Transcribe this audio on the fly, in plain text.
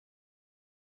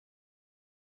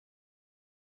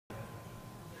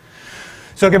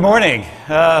So good morning.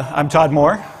 I'm Todd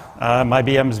Moore. I'm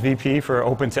IBM's VP for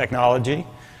Open Technology.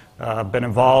 Been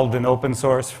involved in open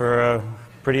source for a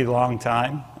pretty long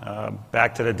time,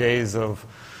 back to the days of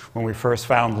when we first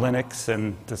found Linux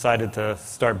and decided to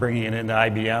start bringing it into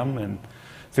IBM, and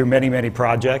through many, many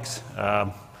projects.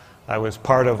 I was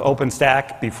part of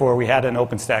OpenStack before we had an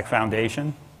OpenStack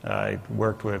Foundation. I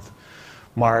worked with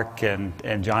Mark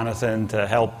and Jonathan to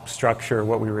help structure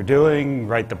what we were doing,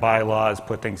 write the bylaws,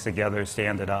 put things together,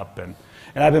 stand it up, and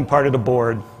I've been part of the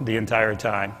board the entire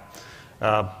time.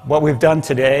 What we've done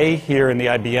today here in the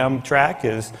IBM track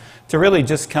is to really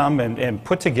just come and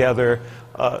put together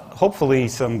hopefully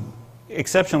some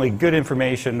exceptionally good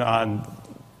information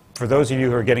for those of you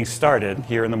who are getting started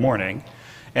here in the morning.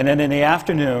 And then in the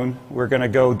afternoon, we're going to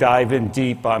go dive in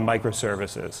deep on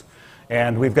microservices.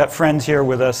 And we've got friends here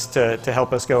with us to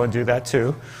help us go and do that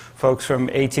too. Folks from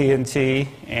AT&T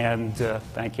and,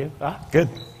 thank you. Good,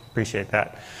 appreciate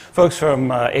that. Folks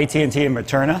from AT&T and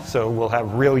Materna, so we'll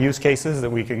have real use cases that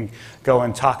we can go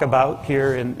and talk about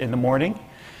here in the morning.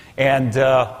 And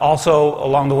also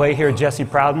along the way here, Jesse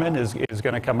Proudman is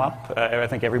going to come up. I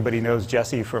think everybody knows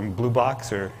Jesse from Blue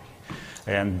Box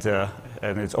and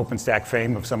his OpenStack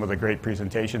fame of some of the great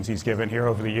presentations he's given here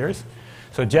over the years.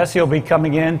 So Jesse will be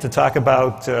coming in to talk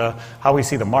about how we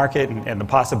see the market and the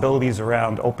possibilities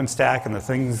around OpenStack and the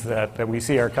things that we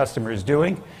see our customers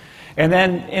doing. And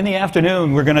then in the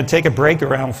afternoon, we're going to take a break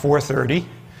around 4:30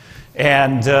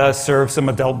 and serve some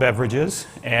adult beverages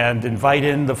and invite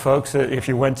in the folks that, if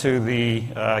you went to the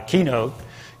keynote,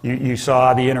 you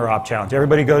saw the interop challenge.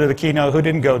 Everybody go to the keynote? Who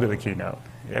didn't go to the keynote?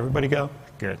 Everybody go?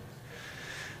 Good.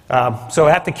 So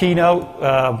at the keynote,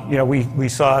 we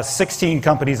saw 16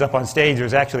 companies up on stage.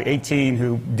 There's actually 18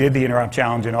 who did the interop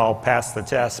challenge and all passed the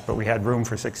test, but we had room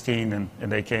for 16,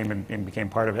 and they came and became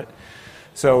part of it.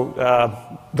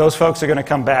 So those folks are going to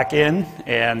come back in,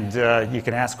 and you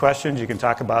can ask questions. You can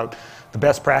talk about the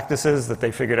best practices that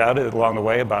they figured out along the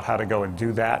way about how to go and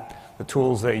do that, the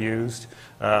tools they used.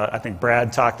 I think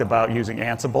Brad talked about using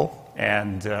Ansible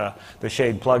and the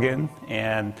Shade plugin,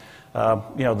 and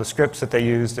the scripts that they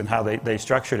used and how they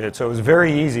structured it. So it was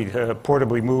very easy to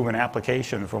portably move an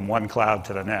application from one cloud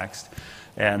to the next.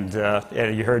 And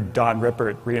you heard Don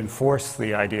Rippert reinforce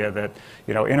the idea that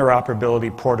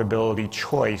interoperability, portability,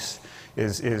 choice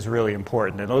is really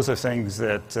important. And those are things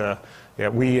that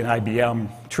we in IBM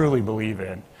truly believe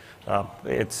in.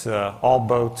 It's all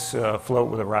boats float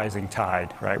with a rising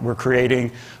tide, right? We're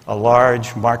creating a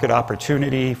large market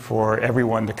opportunity for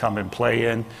everyone to come and play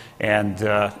in,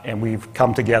 and we've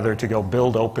come together to go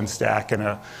build OpenStack in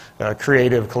a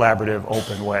creative, collaborative,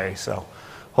 open way. So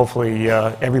hopefully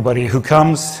everybody who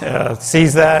comes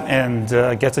sees that and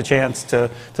gets a chance to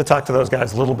talk to those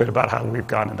guys a little bit about how we've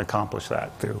gone and accomplished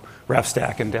that through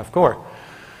RefStack and DevCore.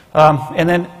 And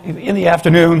then in the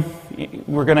afternoon,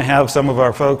 we're going to have some of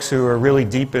our folks who are really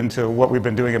deep into what we've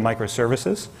been doing in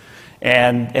microservices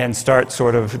and start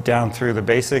sort of down through the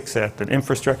basics at the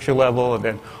infrastructure level, and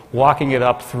then walking it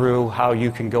up through how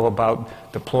you can go about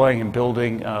deploying and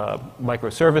building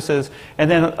microservices, and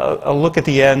then a look at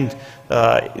the end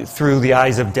through the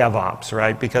eyes of DevOps,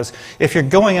 right? Because if you're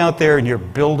going out there and you're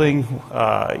building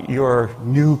your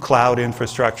new cloud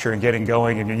infrastructure and getting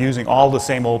going, and you're using all the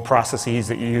same old processes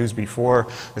that you used before,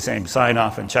 the same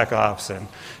sign-off and check-offs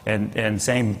and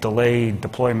same delayed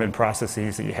deployment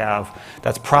processes that you have,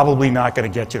 that's probably not going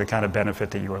to get you the kind of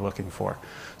benefit that you were looking for.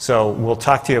 So we'll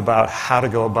talk to you about how to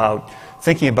go about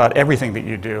thinking about everything that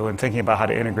you do and thinking about how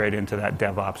to integrate into that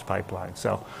DevOps pipeline.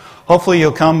 So hopefully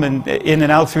you'll come in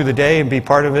and out through the day and be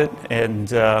part of it,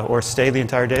 and or stay the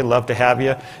entire day. Love to have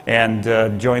you,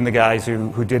 and join the guys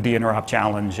who did the interop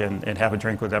challenge and have a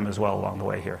drink with them as well along the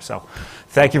way here. So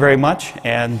thank you very much,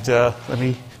 and let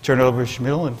me turn it over to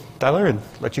Shamil and Tyler and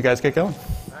let you guys get going.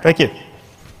 Thank you.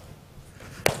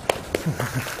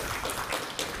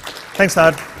 Thanks,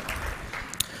 Todd.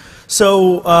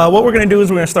 So what we're going to do is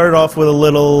we're going to start off with a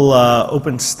little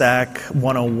OpenStack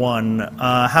 101.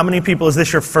 How many people, is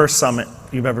this your first summit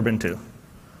you've ever been to?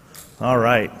 All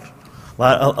right. A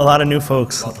lot of new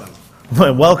folks.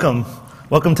 Welcome.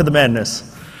 Welcome to the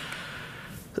madness.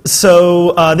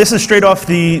 So this is straight off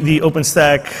the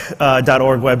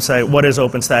OpenStack.org website. What is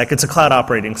OpenStack? It's a cloud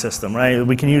operating system, right?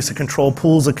 We can use to control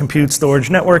pools of compute, storage,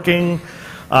 networking,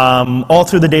 all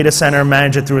through the data center,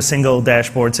 manage it through a single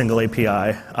dashboard, single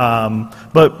API.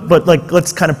 But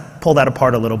let's kind of pull that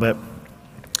apart a little bit.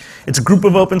 It's a group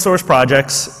of open source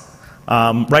projects.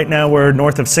 Right now we're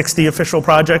north of 60 official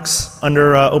projects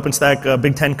under OpenStack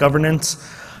Big 10 governance.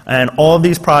 And all of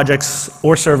these projects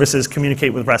or services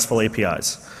communicate with RESTful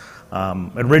APIs.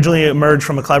 It originally emerged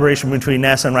from a collaboration between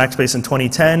NASA and Rackspace in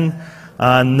 2010.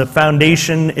 And the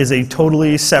foundation is a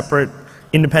totally separate,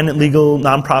 independent legal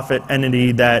nonprofit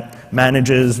entity that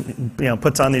manages,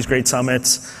 puts on these great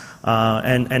summits,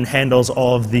 and handles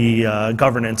all of the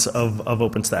governance of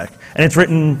OpenStack. And it's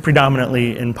written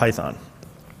predominantly in Python.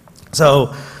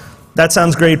 So that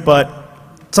sounds great, but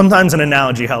sometimes an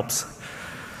analogy helps.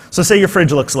 So say your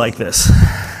fridge looks like this,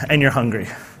 and you're hungry.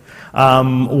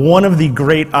 One of the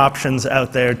great options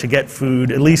out there to get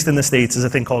food, at least in the States, is a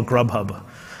thing called Grubhub,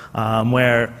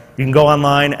 where you can go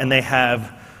online and they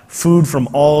have food from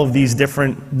all of these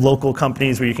different local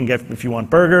companies where you can get, if you want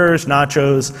burgers,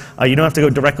 nachos, you don't have to go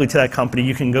directly to that company.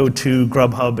 You can go to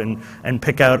Grubhub and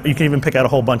pick out, you can even pick out a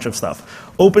whole bunch of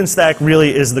stuff. OpenStack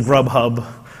really is the Grubhub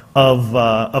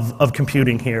of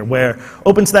computing here, where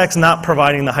OpenStack's not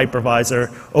providing the hypervisor,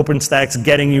 OpenStack's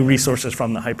getting you resources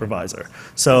from the hypervisor.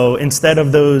 So instead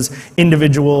of those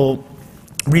individual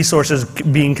resources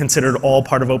being considered all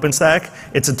part of OpenStack,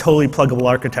 it's a totally pluggable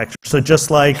architecture. So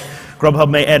just like Grubhub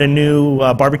may add a new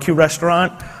barbecue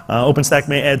restaurant, OpenStack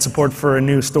may add support for a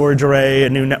new storage array, a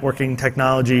new networking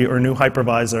technology, or a new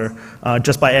hypervisor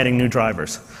just by adding new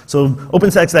drivers. So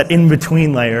OpenStack's that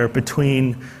in-between layer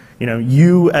between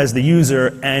you as the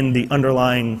user and the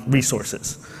underlying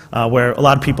resources, where a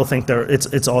lot of people think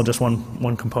it's all just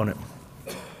one component.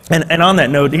 And on that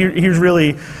note, here's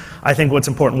really, I think, what's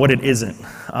important, what it isn't.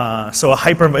 So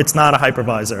it's not a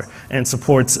hypervisor, and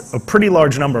supports a pretty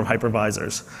large number of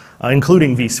hypervisors,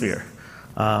 including vSphere.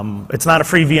 It's not a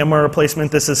free VMware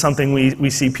replacement. This is something we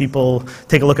see people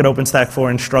take a look at OpenStack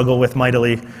for and struggle with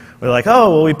mightily. We're like, oh,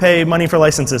 well, we pay money for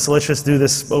licenses, so let's just do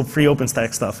this free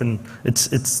OpenStack stuff, and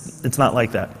it's not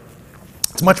like that.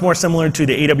 It's much more similar to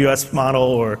the AWS model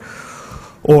or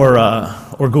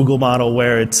Google model,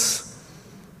 where it's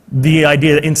the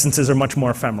idea that instances are much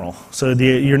more ephemeral. So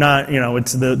you're not,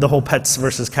 it's the whole pets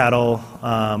versus cattle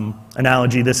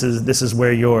analogy. This is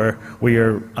where your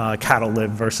cattle live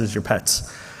versus your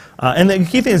pets. And the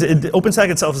key thing is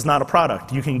OpenStack itself is not a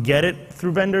product. You can get it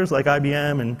through vendors like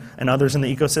IBM and others in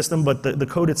the ecosystem, but the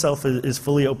code itself is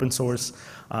fully open source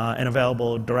and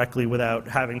available directly without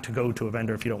having to go to a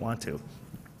vendor if you don't want to.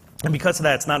 And because of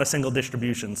that, it's not a single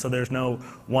distribution, so there's no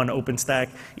one OpenStack.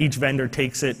 Each vendor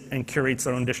takes it and curates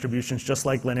their own distributions, just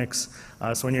like Linux.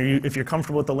 So if you're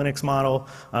comfortable with the Linux model,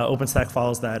 OpenStack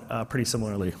follows that pretty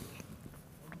similarly.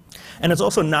 And it's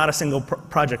also not a single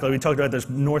project. Like we talked about, there's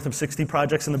north of 60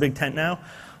 projects in the big tent now.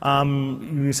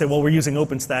 You say, well, we're using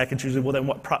OpenStack. It's usually, well, then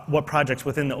what projects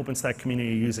within the OpenStack community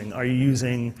are you using? Are you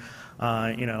using,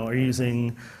 are you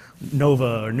using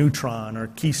Nova or Neutron or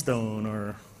Keystone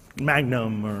or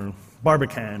Magnum or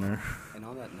Barbican or? And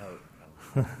on that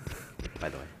note, by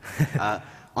the way,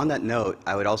 on that note,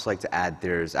 I would also like to add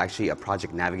there's actually a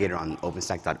project navigator on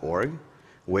OpenStack.org,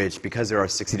 which, because there are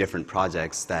 60 different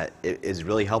projects, that it is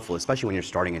really helpful, especially when you're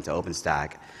starting into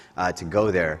OpenStack, to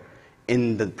go there.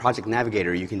 In the project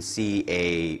navigator, you can see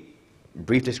a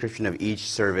brief description of each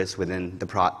service within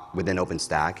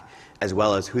OpenStack, as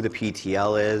well as who the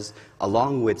PTL is,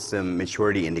 along with some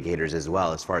maturity indicators as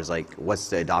well, as far as like what's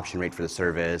the adoption rate for the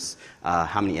service,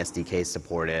 how many SDKs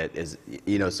support it,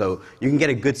 so you can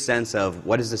get a good sense of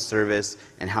what is the service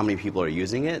and how many people are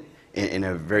using it in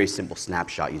a very simple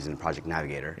snapshot using the Project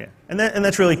Navigator. Yeah, and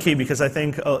that's really key, because I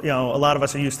think a lot of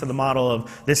us are used to the model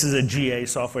of this is a GA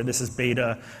software, this is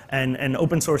beta, and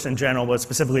open source in general, but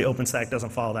specifically OpenStack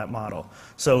doesn't follow that model.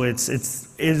 So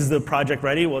is the project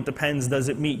ready? Well, it depends. Does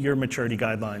it meet your maturity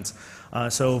guidelines?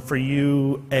 So for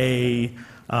you,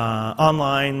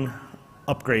 online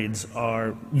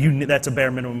upgrades that's a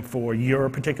bare minimum for your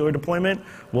particular deployment.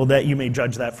 Well, that you may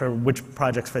judge that for which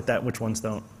projects fit that, which ones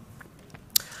don't.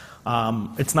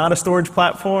 It's not a storage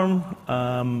platform.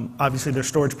 Obviously, there's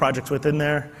storage projects within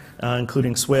there,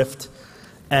 including Swift.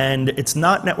 And it's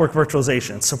not network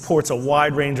virtualization. It supports a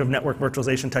wide range of network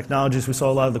virtualization technologies. We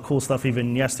saw a lot of the cool stuff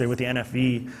even yesterday with the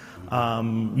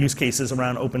NFV use cases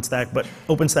around OpenStack. But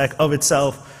OpenStack of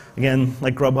itself, again,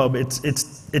 like Grubhub,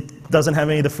 it doesn't have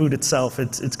any of the food itself.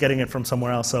 It's getting it from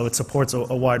somewhere else. So it supports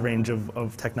a wide range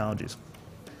of technologies.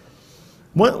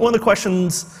 One of the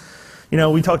questions,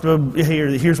 we talked about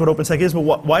here's what OpenStack is,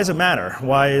 but why does it matter?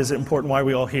 Why is it important? Why are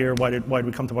we all here? Why did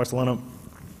we come to Barcelona?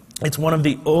 It's one of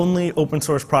the only open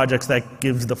source projects that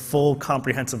gives the full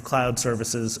comprehensive cloud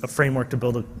services, a framework to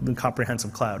build the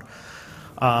comprehensive cloud.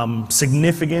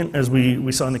 Significant, as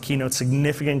we saw in the keynote,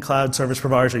 significant cloud service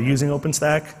providers are using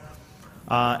OpenStack.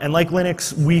 And like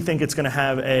Linux, we think it's going to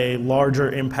have a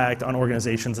larger impact on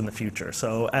organizations in the future.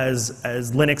 So as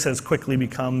Linux has quickly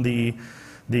become the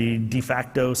de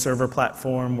facto server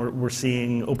platform, we're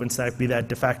seeing OpenStack be that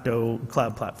de facto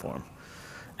cloud platform.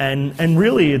 And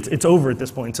really, it's over at this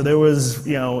point. So there was,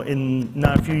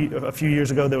 not a few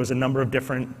years ago, there was a number of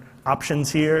different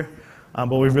options here,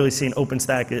 but we've really seen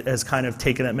OpenStack as kind of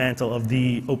taken that mantle of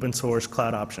the open source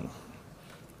cloud option.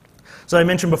 So I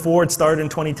mentioned before, it started in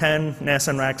 2010. NASA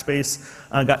and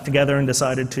Rackspace got together and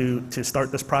decided to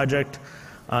start this project,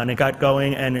 and it got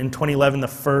going. And in 2011, the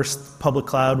first public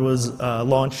cloud was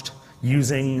launched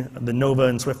using the Nova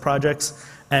and Swift projects.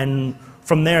 And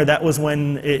from there, that was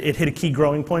when it hit a key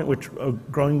growing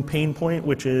pain point,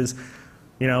 which is,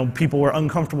 people were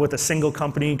uncomfortable with a single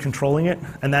company controlling it,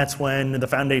 and that's when the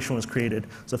foundation was created.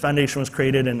 So the foundation was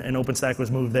created, and OpenStack was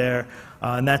moved there,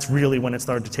 and that's really when it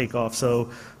started to take off.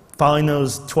 So following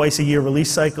those twice-a-year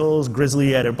release cycles,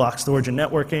 Grizzly added block storage and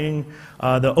networking,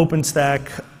 the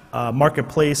OpenStack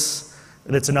marketplace.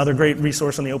 That's another great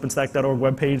resource on the OpenStack.org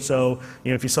webpage. So,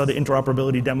 if you saw the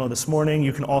interoperability demo this morning,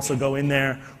 you can also go in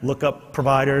there, look up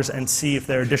providers, and see if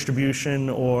their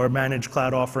distribution or managed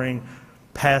cloud offering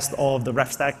passed all of the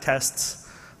RefStack tests.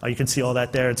 You can see all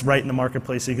that there. It's right in the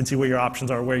marketplace, so you can see where your options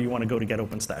are, where you want to go to get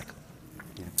OpenStack.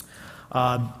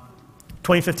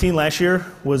 2015, last year,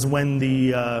 was when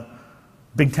the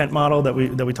big tent model that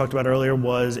we talked about earlier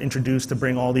was introduced to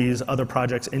bring all these other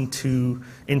projects into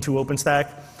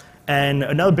OpenStack. And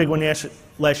another big one last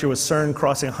year was CERN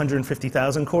crossing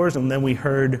 150,000 cores, and then we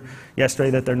heard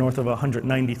yesterday that they're north of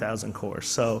 190,000 cores.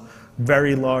 So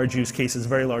very large use cases,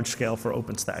 very large scale for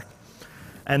OpenStack.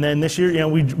 And then this year,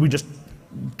 we just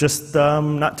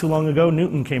not too long ago,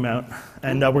 Newton came out,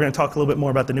 and we're going to talk a little bit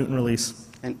more about the Newton release.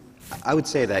 And I would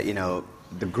say that,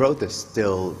 the growth is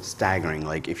still staggering.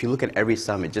 Like, if you look at every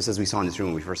summit, just as we saw in this room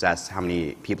when we first asked how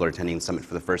many people are attending the summit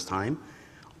for the first time,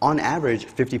 on average,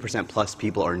 50% plus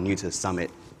people are new to the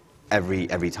summit every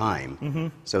time. Mm-hmm.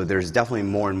 So there's definitely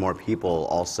more and more people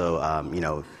also,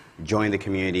 joining the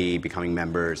community, becoming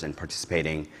members, and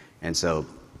participating. And so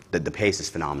the pace is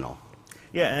phenomenal.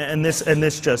 Yeah, and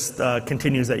this just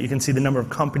continues that. You can see the number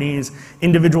of companies,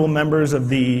 individual members of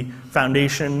the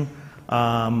foundation,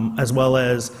 as well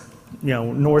as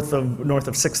north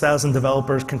of 6,000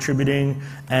 developers contributing,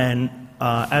 and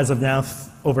as of now,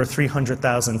 over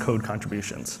 300,000 code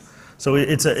contributions. So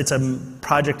it's a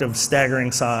project of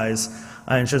staggering size,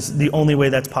 and it's just the only way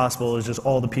that's possible is just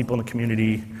all the people in the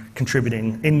community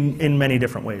contributing in many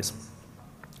different ways.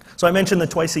 So I mentioned the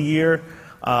twice a year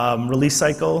release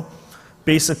cycle.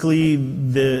 Basically,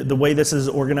 the way this is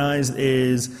organized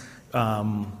is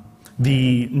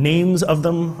the names of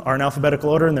them are in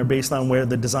alphabetical order, and they're based on where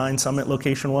the design summit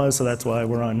location was. So that's why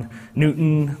we're on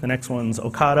Newton. The next one's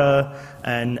Okata.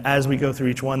 And as we go through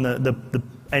each one,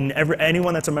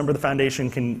 anyone that's a member of the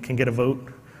foundation can get a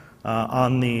vote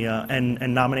on the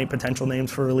and nominate potential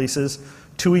names for releases.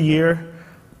 2 a year,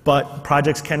 but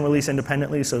projects can release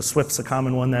independently. So Swift's a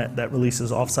common one that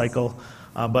releases off cycle,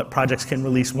 but projects can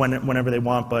release whenever they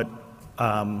want. But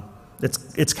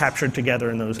it's captured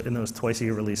together in those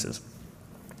twice-a-year releases.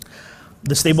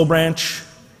 The stable branch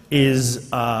is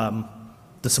the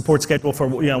support schedule for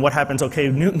what happens. Okay,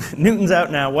 Newton's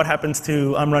out now. What happens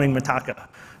to I'm running Mitaka?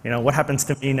 What happens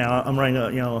to me now? I'm running a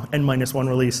N-1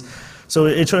 release. So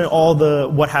it's showing all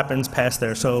what happens past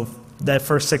there. So that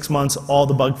first 6 months, all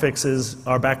the bug fixes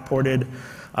are backported.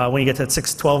 When you get to that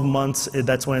 6 to 12 months,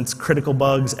 that's when it's critical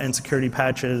bugs and security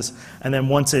patches. And then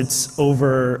once it's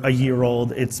over a year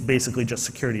old, it's basically just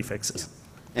security fixes.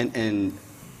 Yeah. And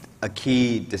a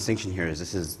key distinction here is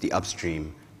this is the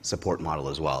upstream support model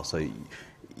as well. So,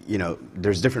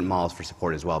 there's different models for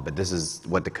support as well, but this is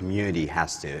what the community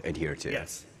has to adhere to.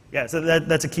 Yes. Yeah, so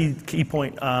that's a key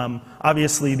point.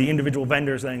 Obviously, the individual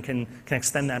vendors then can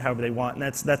extend that however they want,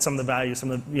 and that's some of the value,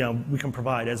 we can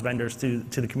provide as vendors to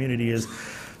the community is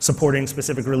supporting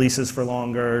specific releases for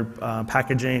longer,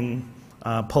 packaging,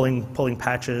 pulling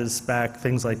patches back,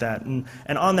 things like that. And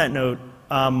on that note,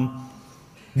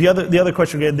 the other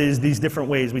question we get is these different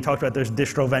ways. We talked about there's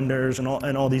distro vendors and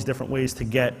all these different ways to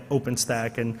get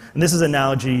OpenStack, and this is an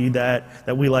analogy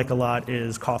that we like a lot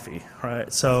is coffee, right?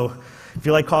 So if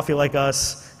you like coffee like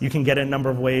us, you can get it a number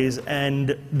of ways,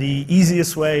 and the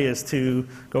easiest way is to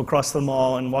go across the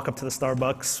mall and walk up to the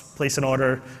Starbucks, place an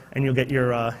order, and you'll get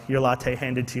your latte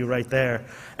handed to you right there.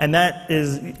 And that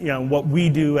is what we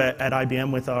do at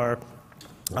IBM with our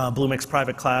Bluemix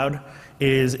private cloud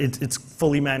is it's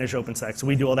fully managed OpenStack. So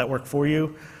we do all that work for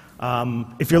you.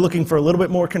 If you're looking for a little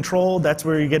bit more control, that's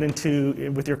where you get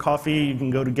into, with your coffee, you can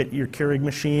go to get your Keurig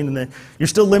machine, and then you're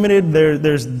still limited.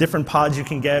 There's different pods you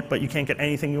can get, but you can't get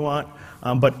anything you want.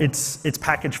 But it's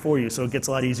packaged for you, so it gets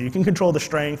a lot easier. You can control the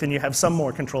strength, and you have some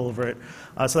more control over it.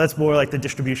 So that's more like the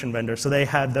distribution vendor. So they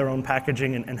have their own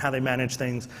packaging and how they manage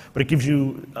things, but it gives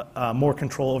you more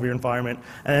control over your environment.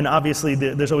 And then obviously,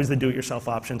 there's always the do-it-yourself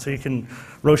option. So you can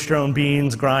roast your own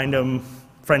beans, grind them,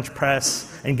 French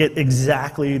press, and get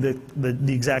exactly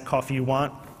the exact coffee you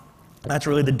want. That's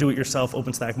really the do-it-yourself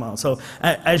OpenStack model. So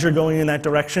as you're going in that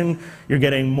direction, you're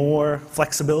getting more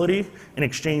flexibility in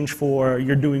exchange for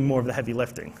you're doing more of the heavy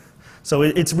lifting. So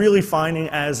it's really finding,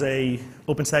 as a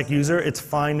OpenStack user, it's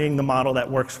finding the model that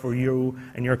works for you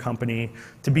and your company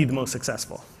to be the most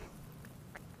successful.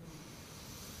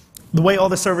 The way all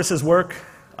the services work,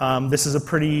 this is a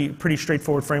pretty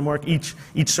straightforward framework. Each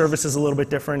service is a little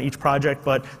bit different, each project,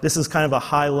 but this is kind of a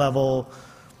high level.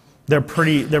 They're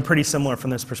pretty similar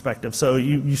from this perspective. So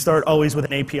you start always with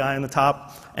an API on the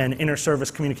top, and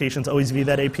inter-service communications always via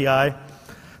that API.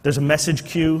 There's a message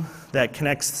queue that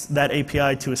connects that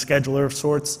API to a scheduler of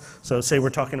sorts. So say we're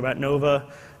talking about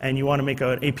Nova, and you want to make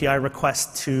an API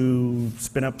request to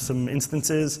spin up some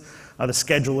instances. The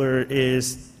scheduler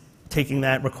is taking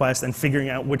that request and figuring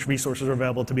out which resources are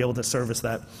available to be able to service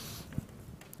that.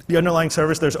 The underlying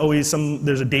service, there's a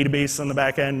database on the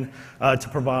back end to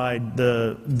provide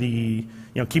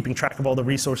keeping track of all the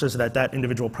resources that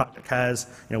individual project has,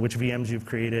 which VMs you've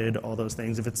created, all those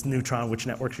things. If it's Neutron, which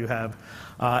networks you have.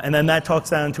 And then that talks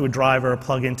down to a driver, a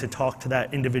plugin to talk to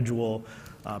that individual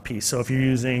piece. So if you're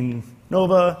using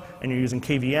Nova and you're using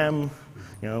KVM,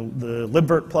 the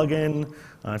libvirt plugin,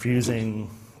 if you're using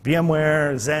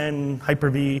VMware, Zen,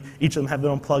 Hyper-V, each of them have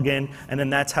their own plugin, and then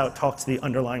that's how it talks to the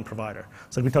underlying provider.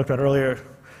 So like we talked about earlier,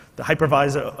 the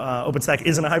hypervisor, OpenStack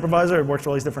isn't a hypervisor. It works for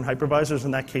all these different hypervisors.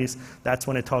 In that case, that's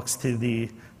when it talks to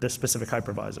the specific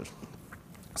hypervisors.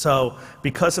 So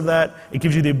because of that, it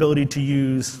gives you the ability to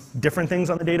use different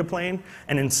things on the data plane,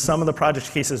 and in some of the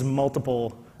project cases,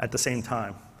 multiple at the same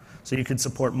time. So you could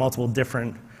support multiple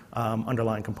different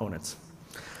underlying components.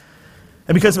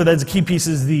 And because of that, the key piece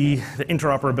is the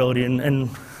interoperability, and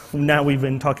now we've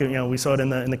been talking, we saw it in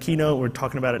the keynote, we're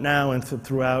talking about it now and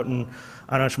throughout, and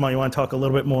I don't know, Shmuel, you want to talk a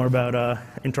little bit more about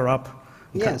interop?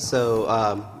 Yeah, so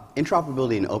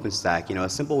interoperability in OpenStack, a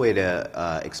simple way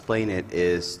to explain it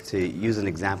is to use an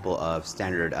example of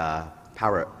standard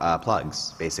power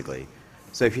plugs, basically.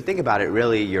 So if you think about it,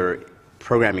 really your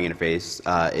programming interface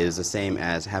is the same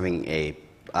as having a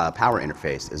power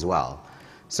interface as well.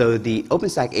 So the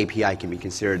OpenStack API can be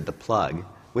considered the plug,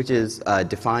 which is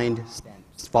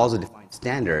follows a defined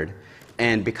standard.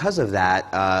 And because of that,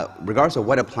 regardless of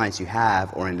what appliance you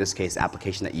have, or in this case,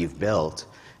 application that you've built,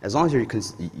 as long as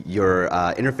you're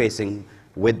interfacing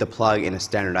with the plug in a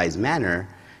standardized manner,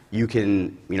 you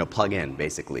can plug in,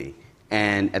 basically.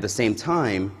 And at the same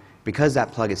time, because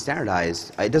that plug is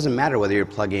standardized, it doesn't matter whether you're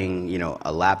plugging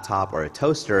a laptop or a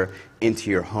toaster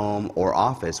into your home or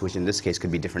office, which in this case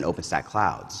could be different OpenStack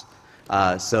clouds.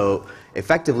 So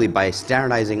effectively, by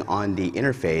standardizing on the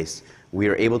interface, we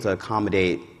are able to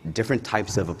accommodate different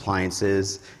types of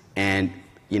appliances, and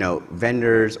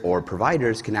vendors or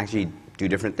providers can actually do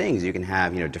different things. You can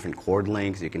have different cord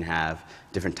lengths, you can have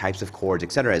different types of cords,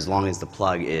 etc., as long as the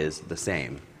plug is the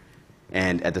same.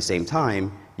 And at the same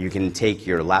time, you can take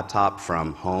your laptop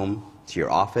from home to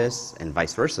your office and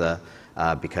vice versa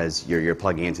because you're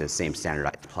plugging into the same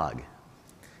standardized plug.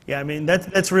 Yeah, I mean,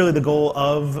 that's really the goal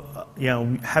of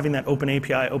having that open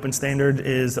API, open standard,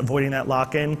 is avoiding that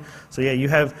lock-in. So yeah, you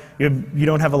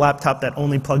don't have a laptop that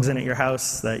only plugs in at your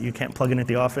house, that you can't plug in at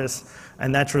the office,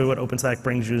 and that's really what OpenStack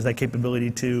brings you, is that capability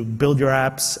to build your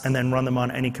apps and then run them on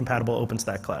any compatible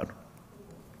OpenStack cloud.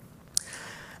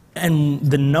 And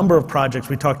the number of projects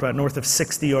we talked about, north of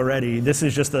 60 already. This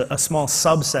is just a small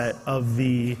subset of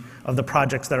the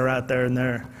projects that are out there, and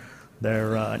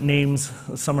their names.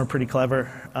 Some are pretty clever.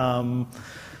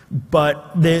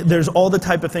 But there's all the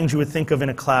type of things you would think of in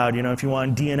a cloud. If you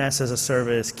want DNS as a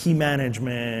service, key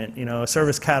management, a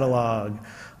service catalog,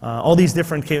 all these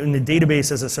different, in the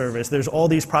database as a service. There's all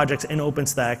these projects in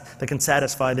OpenStack that can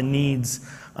satisfy the needs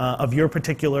of your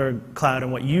particular cloud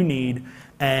and what you need.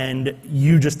 And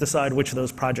you just decide which of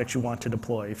those projects you want to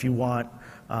deploy. If you want,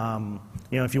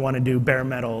 if you want to do bare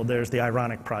metal, there's the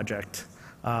Ironic project.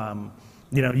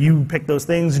 You pick those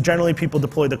things. Generally, people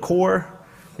deploy the core,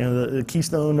 the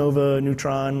Keystone, Nova,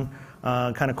 Neutron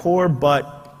kind of core,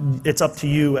 but it's up to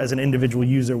you as an individual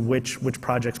user which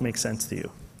projects make sense to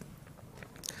you.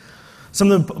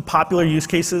 Some of the popular use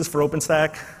cases for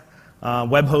OpenStack,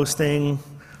 web hosting,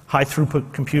 high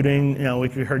throughput computing,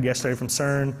 like we heard yesterday from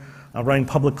CERN, running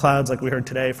public clouds like we heard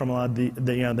today from a lot of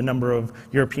the number of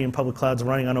European public clouds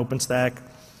running on OpenStack,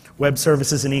 web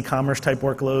services and e-commerce type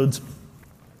workloads,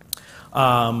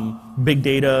 big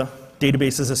data,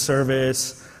 database as a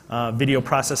service, video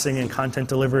processing and content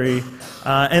delivery.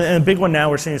 And a big one now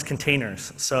we're seeing is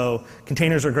containers. So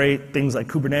containers are great, things like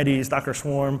Kubernetes, Docker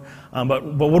Swarm, but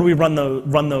what do we run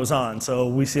those on? So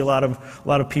we see a lot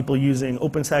of people using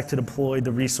OpenStack to deploy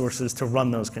the resources to run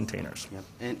those containers.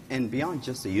 Yep. And beyond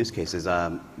just the use cases,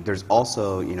 there's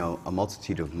also a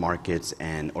multitude of markets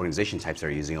and organization types that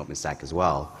are using OpenStack as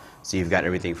well. So you've got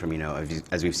everything from,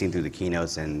 as we've seen through the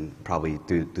keynotes and probably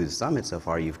through the summit so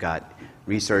far, you've got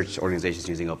research organizations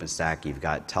using OpenStack, you've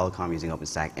got telecom using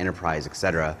OpenStack, enterprise, et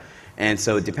cetera. And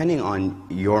so depending on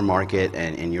your market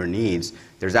and your needs,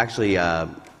 there's actually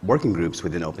working groups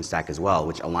within OpenStack as well,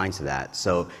 which align to that.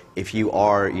 So if you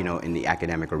are in the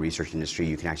academic or research industry,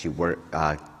 you can actually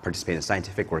participate in a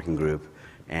scientific working group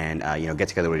and get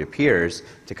together with your peers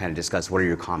to kind of discuss what are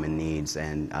your common needs,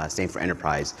 and same for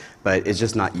enterprise. But it's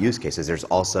just not use cases. There's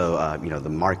also the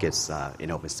markets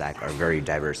in OpenStack are very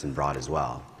diverse and broad as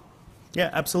well. Yeah,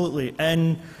 absolutely.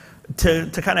 And to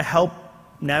kind of help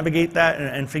navigate that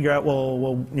and figure out,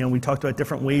 we talked about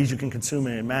different ways you can consume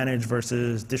it, manage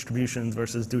versus distributions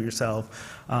versus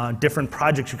do-it-yourself, different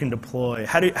projects you can deploy.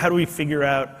 How do we figure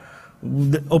out?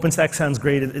 OpenStack sounds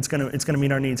great. It's going to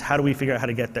meet our needs. How do we figure out how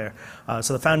to get there?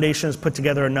 So the foundation has put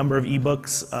together a number of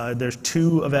ebooks. There's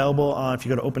 2 available if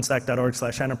you go to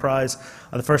openstack.org/enterprise.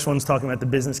 The first one's talking about the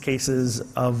business cases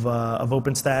of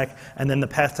OpenStack, and then the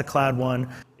Path to Cloud one,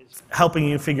 helping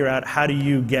you figure out how do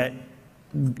you get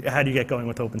going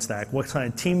with OpenStack? What kind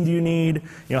of team do you need?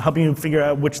 Helping you figure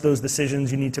out which of those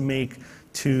decisions you need to make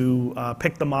to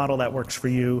pick the model that works for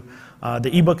you. The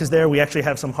ebook is there. We actually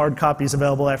have some hard copies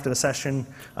available after the session.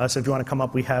 So if you want to come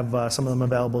up, we have some of them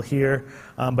available here.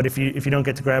 But if you don't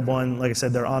get to grab one, like I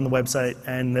said, they're on the website,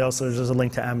 and there's a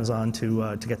link to Amazon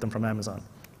to get them from Amazon.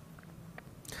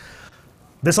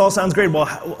 This all sounds great. Well,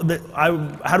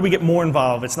 how do we get more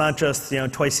involved? It's not just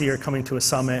twice a year coming to a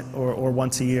summit or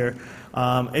once a year.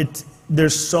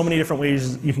 There's so many different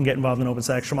ways you can get involved in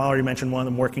OpenStack. Shamal already mentioned one of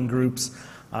them, working groups.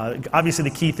 Obviously,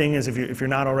 the key thing is if you're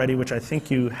not already, which I think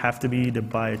you have to be to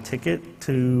buy a ticket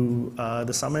to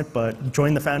the summit, but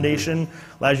join the foundation,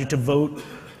 allows you to vote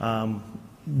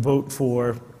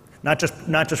for not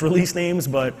just release names,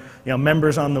 but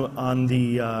members on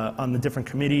the different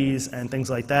committees and things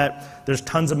like that. There's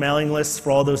tons of mailing lists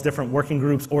for all those different working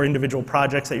groups or individual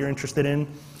projects that you're interested in,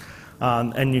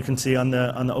 and you can see on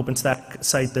the OpenStack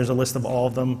site there's a list of all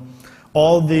of them.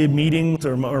 All the meetings,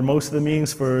 or most of the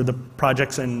meetings for the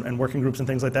projects and working groups and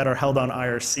things like that, are held on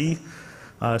IRC.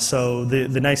 So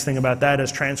the nice thing about that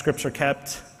is transcripts are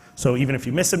kept. So even if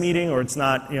you miss a meeting or it's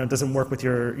not, it doesn't work with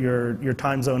your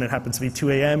time zone, it happens to be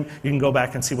 2 a.m., you can go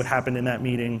back and see what happened in that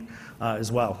meeting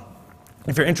as well.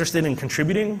 If you're interested in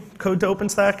contributing code to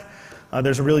OpenStack,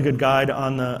 there's a really good guide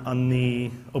on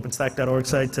the openstack.org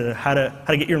site to how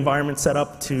to get your environment set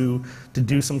up to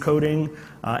do some coding.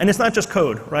 And it's not just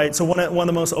code, right? So one of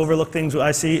the most overlooked things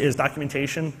I see is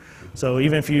documentation. So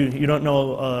even if you don't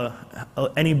know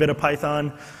any bit of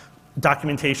Python,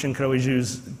 documentation could always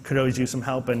use some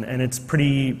help, and it's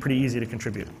pretty easy to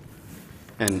contribute.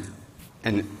 And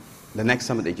the next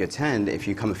summit that you attend, if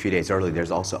you come a few days early,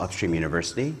 there's also Upstream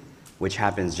University, which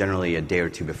happens generally a day or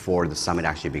two before the summit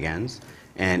actually begins.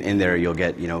 And in there, you'll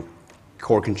get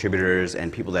core contributors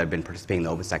and people that have been participating in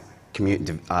the OpenStack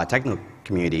technical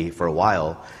community for a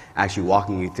while, actually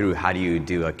walking you through how do you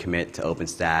do a commit to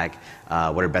OpenStack,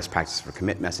 what are best practices for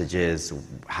commit messages,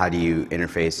 how do you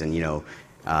interface and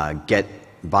get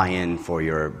buy-in for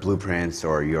your blueprints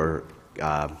or your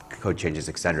code changes,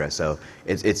 etc. So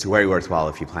it's very worthwhile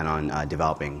if you plan on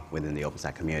developing within the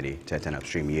OpenStack community to attend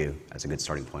Upstream U as a good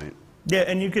starting point. Yeah,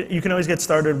 and you can always get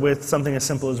started with something as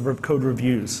simple as code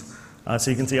reviews.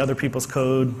 So you can see other people's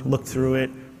code, look through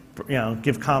it,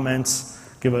 give comments,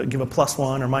 give a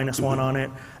 +1 or -1 on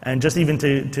it, and just even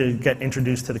to get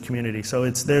introduced to the community. So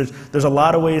there's a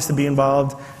lot of ways to be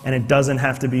involved, and it doesn't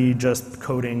have to be just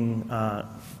coding.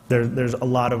 There's a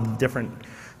lot of different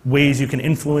ways you can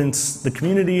influence the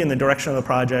community and the direction of the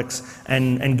projects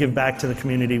and give back to the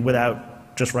community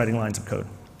without just writing lines of code.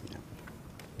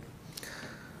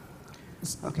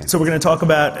 Okay. So we're going to talk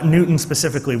about Newton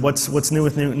specifically. What's new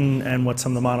with Newton and what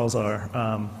some of the models are.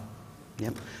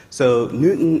 Yep. So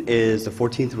Newton is the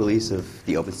 14th release of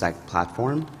the OpenStack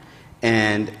platform,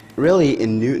 And really,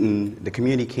 in Newton, the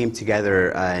community came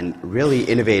together and really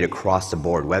innovated across the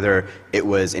board, whether it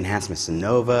was enhancements to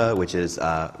Nova, which is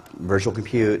virtual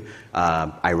compute,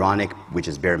 Ironic, which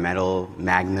is bare metal,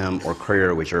 Magnum, or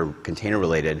Courier, which are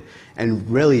container-related, and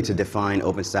really to define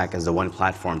OpenStack as the one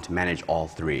platform to manage all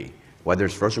three, whether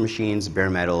it's virtual machines,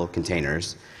 bare metal,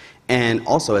 containers. And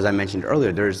also, as I mentioned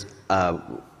earlier, there's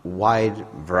wide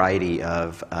variety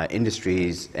of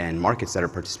industries and markets that are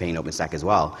participating in OpenStack as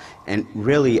well. And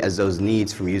really, as those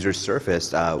needs from users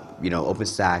surfaced,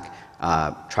 OpenStack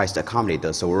tries to accommodate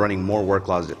those. So we're running more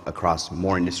workloads across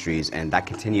more industries, and that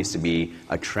continues to be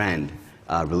a trend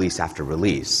release after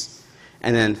release.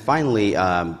 And then finally,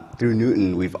 through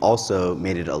Newton, we've also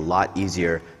made it a lot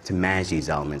easier to manage these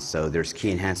elements. So there's key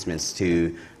enhancements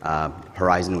to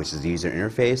Horizon, which is the user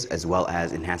interface, as well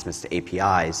as enhancements to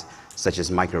APIs, such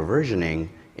as microversioning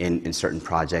in certain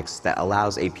projects that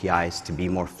allows APIs to be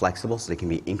more flexible so they can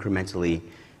be incrementally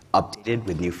updated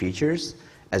with new features,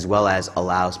 as well as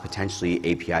allows potentially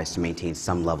APIs to maintain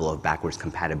some level of backwards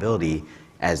compatibility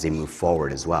as they move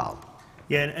forward as well.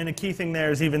 Yeah, and a key thing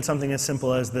there is even something as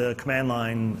simple as the command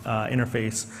line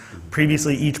interface.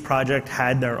 Previously, each project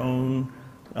had their own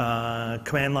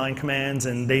command line commands,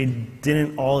 and they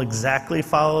didn't all exactly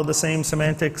follow the same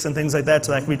semantics and things like that,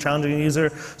 so that can be challenging to the user.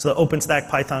 So the OpenStack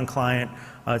Python client,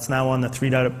 it's now on the 3.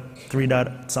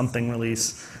 Something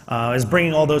release, is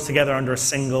bringing all those together under a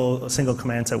single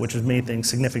command set, which has made things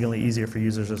significantly easier for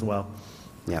users as well.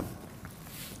 Yeah.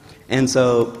 And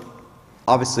so,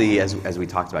 obviously, as we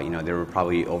talked about, there were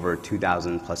probably over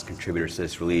 2,000 plus contributors to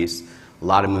this release, a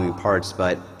lot of moving parts,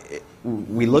 but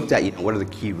we looked at what are the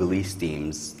key release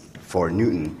themes for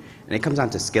Newton, and it comes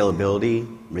down to scalability,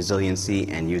 resiliency,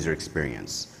 and user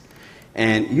experience.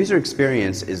 And user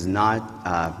experience is not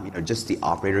just the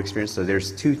operator experience. So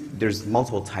there's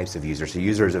multiple types of users. So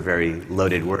user is a very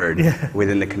loaded word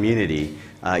within the community.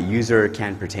 User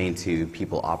can pertain to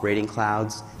people operating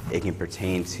clouds. It can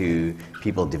pertain to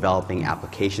people developing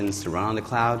applications to run on the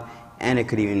cloud, and it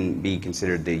could even be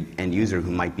considered the end user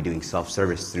who might be doing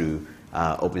self-service through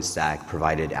OpenStack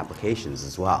provided applications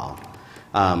as well.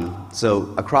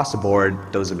 So across the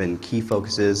board, those have been key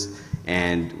focuses,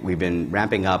 and we've been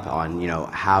ramping up on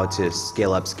how to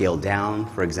scale up, scale down.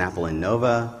 For example, in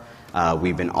Nova,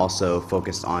 we've been also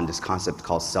focused on this concept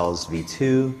called Cells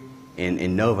v2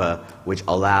 in Nova, which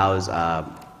allows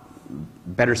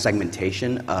better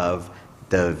segmentation of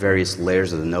the various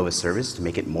layers of the Nova service to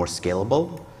make it more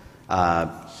scalable.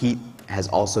 Heat has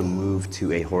also moved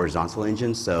to a horizontal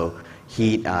engine, so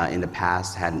Heat in the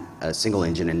past had a single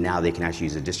engine, and now they can actually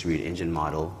use a distributed engine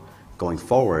model going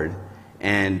forward.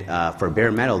 And for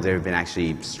bare metal, there have been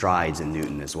actually strides in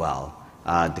Newton as well.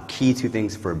 The key two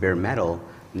things for bare metal,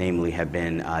 namely, have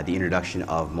been the introduction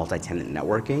of multi-tenant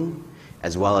networking,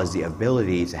 as well as the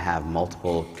ability to have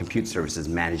multiple compute services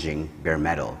managing bare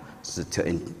metal, so to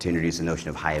introduce the notion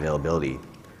of high availability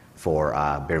for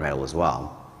bare metal as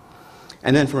well.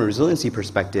 And then from a resiliency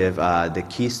perspective, the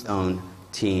Keystone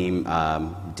team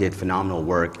did phenomenal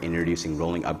work in introducing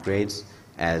rolling upgrades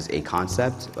as a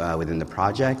concept within the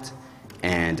project,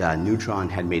 and Neutron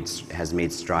has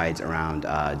made strides around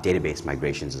database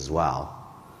migrations as well.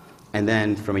 And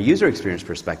then from a user experience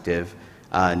perspective,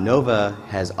 Nova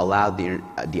has allowed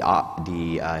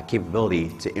the capability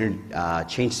to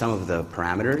change some of the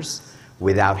parameters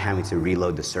without having to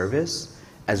reload the service,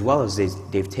 as well as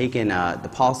they've taken the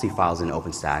policy files in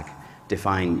OpenStack,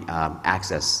 define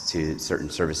access to certain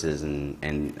services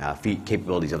and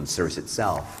capabilities of the service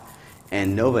itself.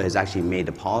 And Nova has actually made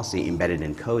the policy embedded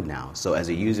in code now. So as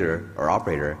a user or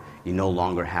operator, you no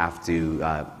longer have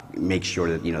to make sure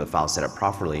that the file is set up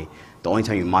properly. The only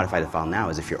time you modify the file now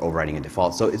is if you're overriding a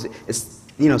default. So it's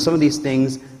some of these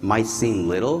things might seem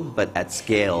little, but at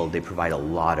scale, they provide a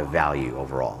lot of value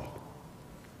overall.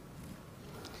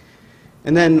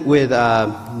 And then with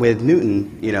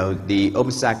Newton, the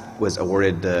OpenStack was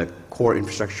awarded the Core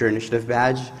Infrastructure Initiative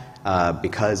badge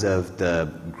because of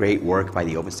the great work by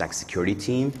the OpenStack security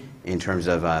team in terms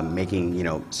of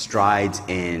making strides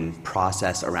in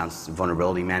process around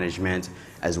vulnerability management,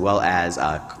 as well as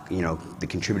the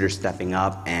contributors stepping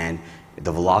up, and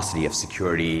the velocity of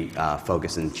security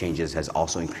focus and changes has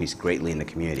also increased greatly in the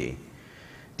community.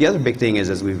 The other big thing is,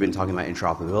 as we've been talking about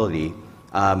interoperability,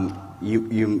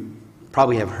 you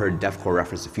probably have heard DevCore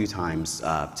referenced a few times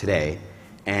today,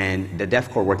 and the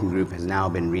DevCore working group has now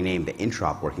been renamed the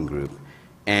Interop working group.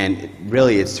 And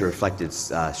really, it's to reflect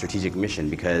its strategic mission,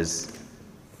 because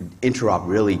Interop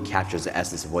really captures the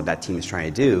essence of what that team is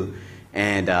trying to do.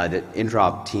 And the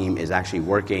Interop team is actually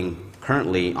working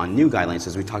currently on new guidelines.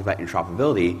 As we talk about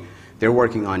interoperability, they're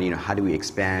working on, how do we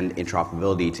expand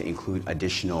interoperability to include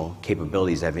additional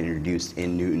capabilities that have been introduced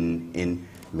in Newton, in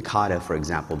Mikata, for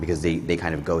example, because they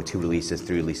kind of go 2 releases,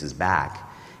 3 releases back.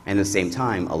 And at the same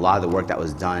time, a lot of the work that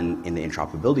was done in the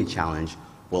interoperability challenge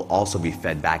will also be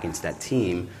fed back into that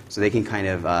team, so they can kind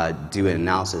of do an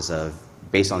analysis of,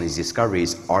 based on these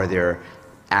discoveries, are there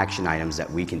action items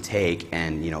that we can take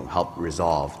and help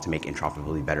resolve to make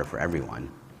interoperability better for everyone.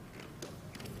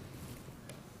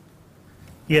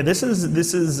 Yeah, this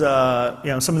is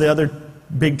some of the other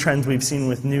big trends we've seen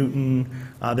with Newton.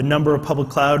 The number of public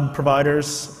cloud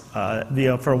providers,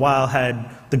 for a while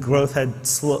the growth had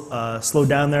slowed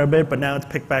down there a bit, but now it's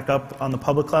picked back up on the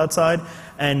public cloud side.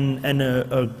 And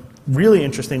a really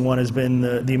interesting one has been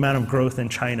the amount of growth in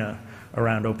China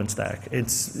around OpenStack.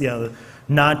 It's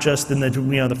not just in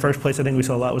the first place I think we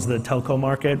saw a lot was the telco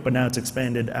market, but now it's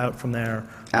expanded out from there.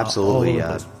 Absolutely.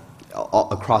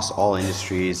 Across all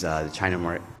industries,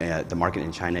 the market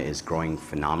in China is growing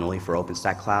phenomenally for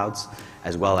OpenStack clouds,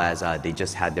 as well as they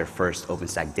just had their first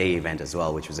OpenStack Day event as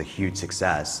well, which was a huge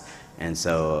success. And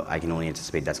so I can only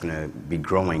anticipate that's going to be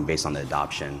growing based on the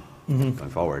adoption going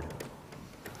forward.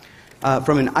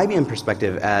 From an IBM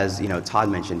perspective, as Todd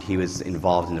mentioned, he was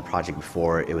involved in the project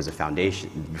before it was a foundation,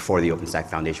 before the OpenStack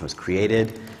Foundation was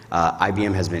created.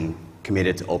 IBM has been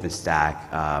committed to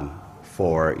OpenStack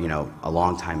for a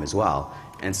long time as well.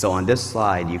 And so on this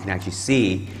slide, you can actually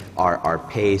see our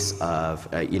pace of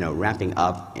ramping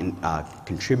up in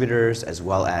contributors as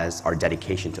well as our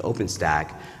dedication to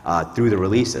OpenStack through the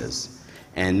releases.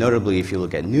 And notably, if you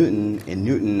look at Newton, in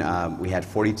Newton we had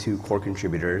 42 core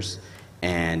contributors,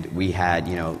 and we had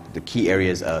the key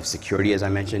areas of security, as I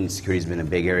mentioned. Security has been a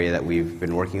big area that we've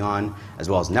been working on, as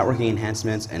well as networking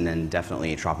enhancements, and then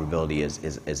definitely interoperability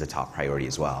is a top priority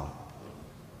as well.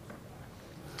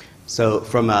 So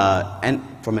from a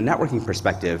networking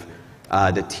perspective,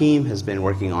 the team has been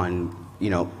working on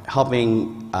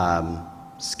helping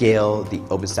scale the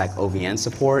OpenStack OVN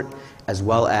support, as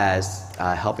well as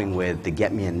helping with the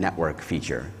Get Me a Network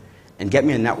feature. And Get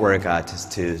Me a Network,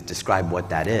 to describe what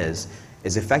that is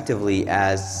effectively,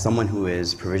 as someone who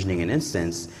is provisioning an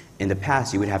instance, in the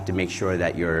past you would have to make sure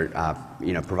that your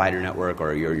provider network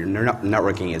or your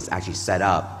networking is actually set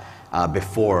up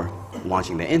before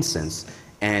launching the instance.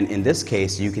 And in this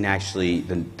case, you can actually,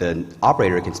 the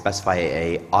operator can specify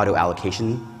a auto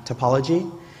allocation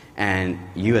topology, and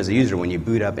you as a user, when you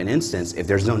boot up an instance, if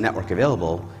there's no network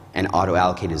available and auto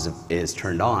allocate is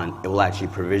turned on, it will actually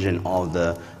provision all of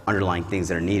the underlying things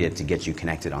that are needed to get you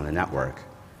connected on the network.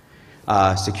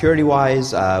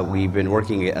 Security-wise, we've been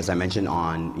working, as I mentioned,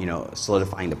 on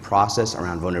solidifying the process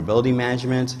around vulnerability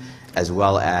management, as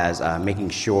well as making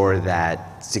sure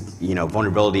that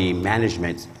vulnerability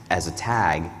management as a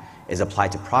tag is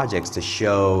applied to projects to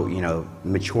show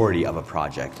maturity of a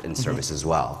project and service as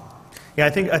well. Yeah, I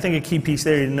think a key piece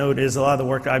there to note is a lot of the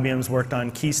work IBM's worked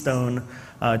on Keystone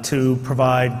to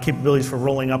provide capabilities for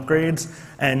rolling upgrades.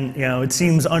 And it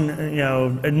seems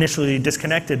initially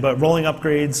disconnected, but rolling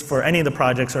upgrades for any of the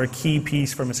projects are a key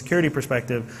piece from a security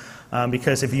perspective.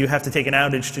 Because if you have to take an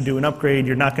outage to do an upgrade,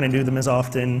 you're not going to do them as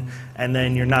often, and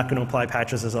then you're not going to apply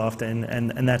patches as often,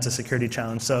 and that's a security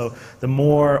challenge. So the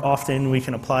more often we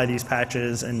can apply these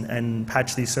patches and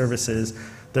patch these services,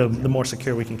 the more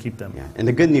secure we can keep them. Yeah. And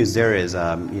the good news there is,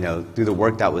 through the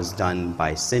work that was done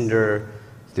by Cinder,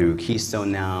 through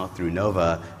Keystone now, through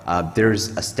Nova, there's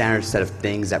a standard set of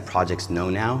things that projects know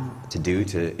now to do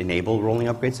to enable rolling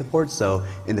upgrade support. So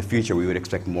in the future, we would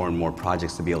expect more and more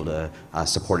projects to be able to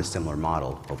support a similar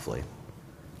model, hopefully.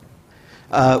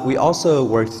 We also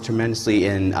worked tremendously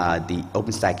in the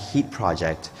OpenStack Heat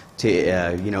project to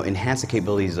enhance the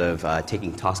capabilities of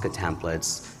taking Tosca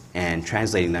templates and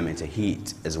translating them into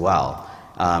Heat as well.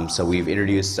 So we've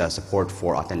introduced support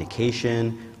for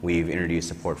authentication. We've introduced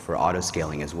support for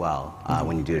auto-scaling as well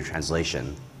when you do the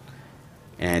translation.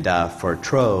 And for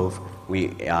Trove,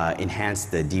 we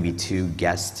enhanced the DB2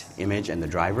 guest image and the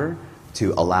driver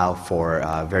to allow for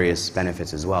various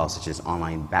benefits as well, such as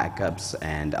online backups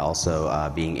and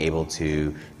also being able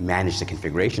to manage the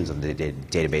configurations of the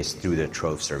database through the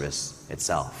Trove service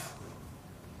itself.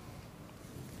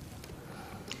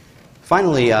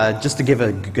 Finally, just to give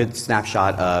a good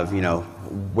snapshot of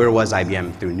where was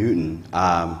IBM through Newton,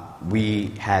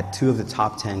 we had 2 of the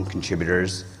top 10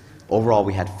 contributors. Overall,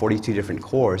 we had 42 different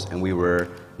cores, and we were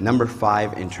number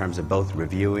 5 in terms of both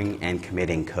reviewing and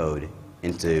committing code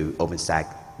into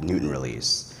OpenStack Newton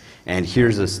release. And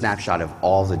here's a snapshot of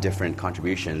all the different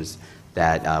contributions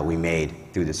that we made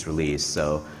through this release.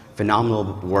 So phenomenal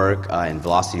work and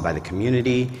velocity by the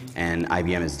community, and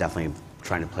IBM is definitely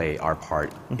trying to play our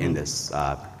part in this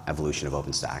evolution of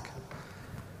OpenStack.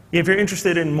 If you're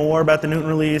interested in more about the Newton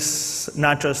release,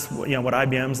 not just what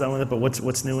IBM's done with it, but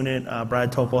what's new in it,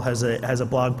 Brad Topol has a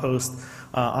blog post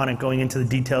on it going into the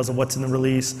details of what's in the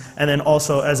release. And then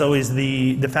also, as always,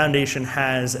 the foundation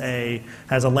has a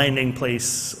landing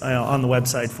place on the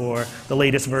website for the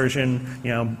latest version,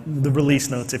 the release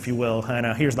notes, if you will. And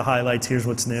here's the highlights, here's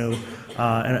what's new,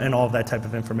 and all of that type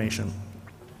of information.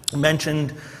 I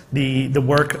mentioned the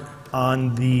work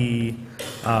on the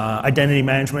identity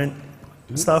management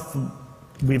stuff.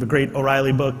 We have a great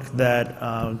O'Reilly book that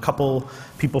a couple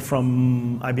people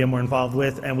from IBM were involved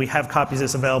with, and we have copies of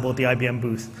this available at the IBM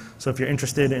booth. So if you're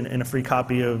interested in a free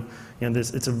copy of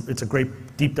this, it's a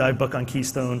great deep dive book on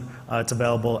Keystone. It's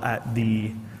available at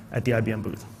the IBM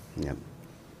booth. Yep.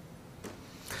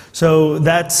 So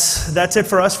that's it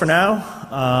for us for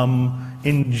now.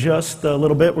 In just a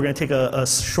little bit, we're going to take a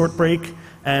short break,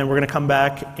 and we're going to come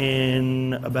back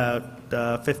in about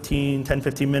 10,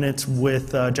 15 minutes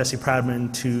with Jesse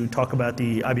Proudman to talk about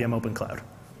the IBM Open Cloud.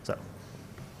 So,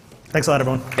 thanks a lot,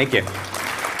 everyone. Thank you.